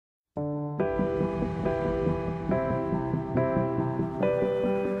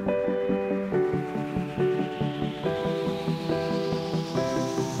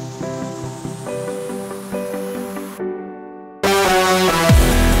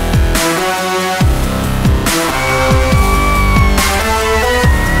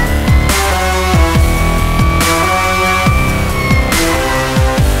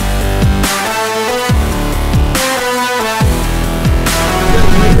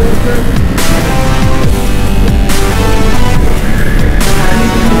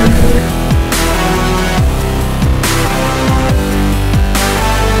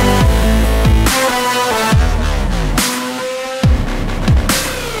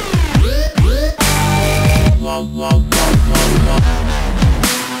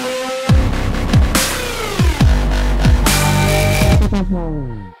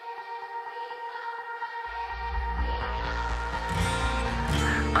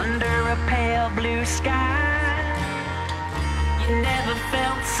Under a pale blue sky, you never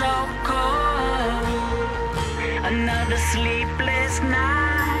felt so cold. Another sleepless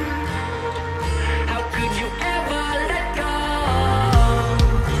night, how could you ever let go?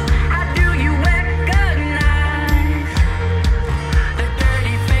 How do you recognize the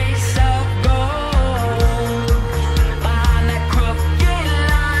dirty face of gold behind that crooked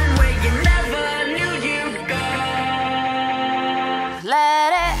line where you never knew you'd go?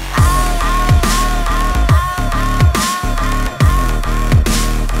 Let it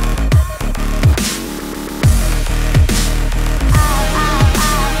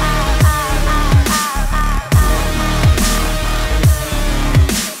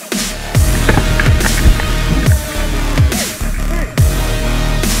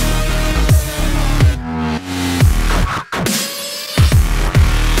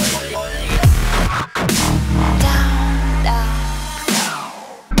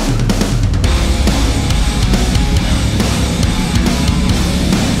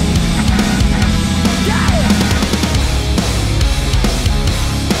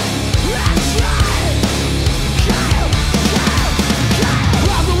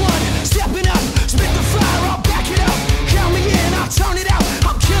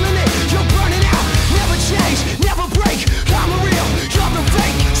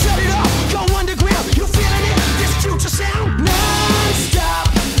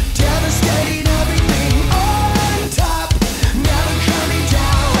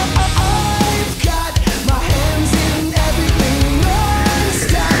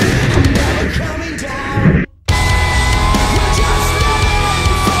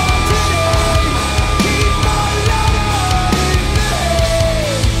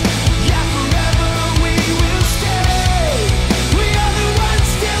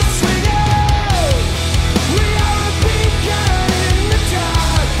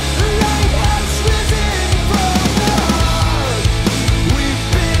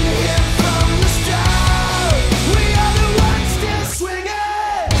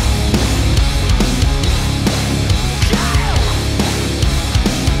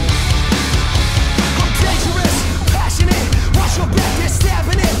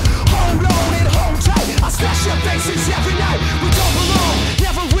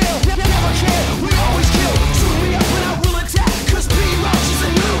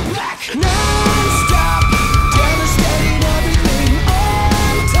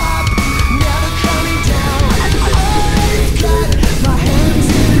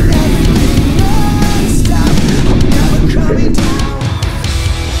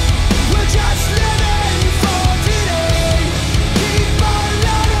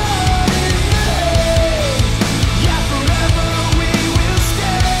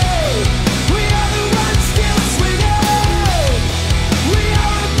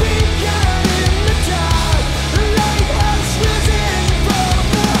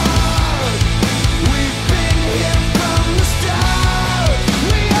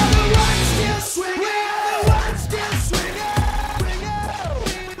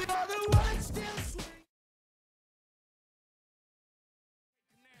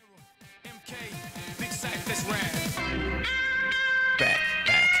back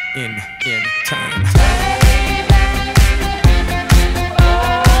in time.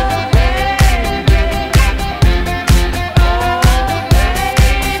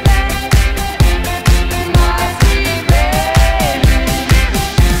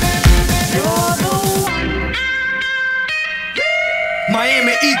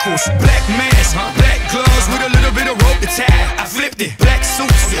 Miami equals black mask, black gloves with a little bit of rope to tie. I flipped it, black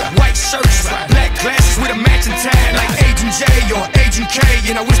suits, white shirts, black glasses with a matching tie, like Agent J or Agent K.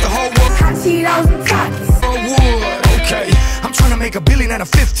 And I wish the whole world hot Cheetos and Takis. would. Okay, I'm trying to make $1 billion out of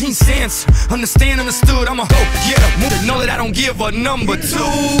 15 cents. Understand, understood, I'm a go getter. Know that I don't give a number two.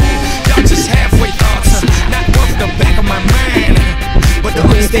 Y'all just halfway thoughts, not worth the back of my mind, but to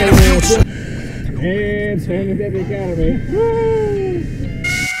understand the future. And Smithfield VFD Academy. Woo!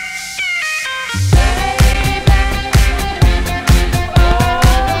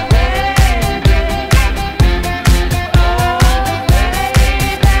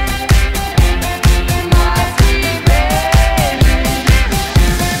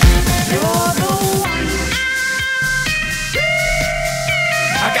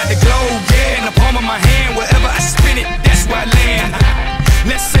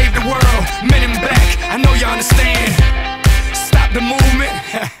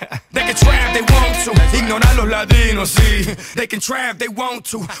 They can try if they want to ignorar los ladinos, sí. They can try if they want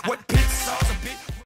to. What pits are a bit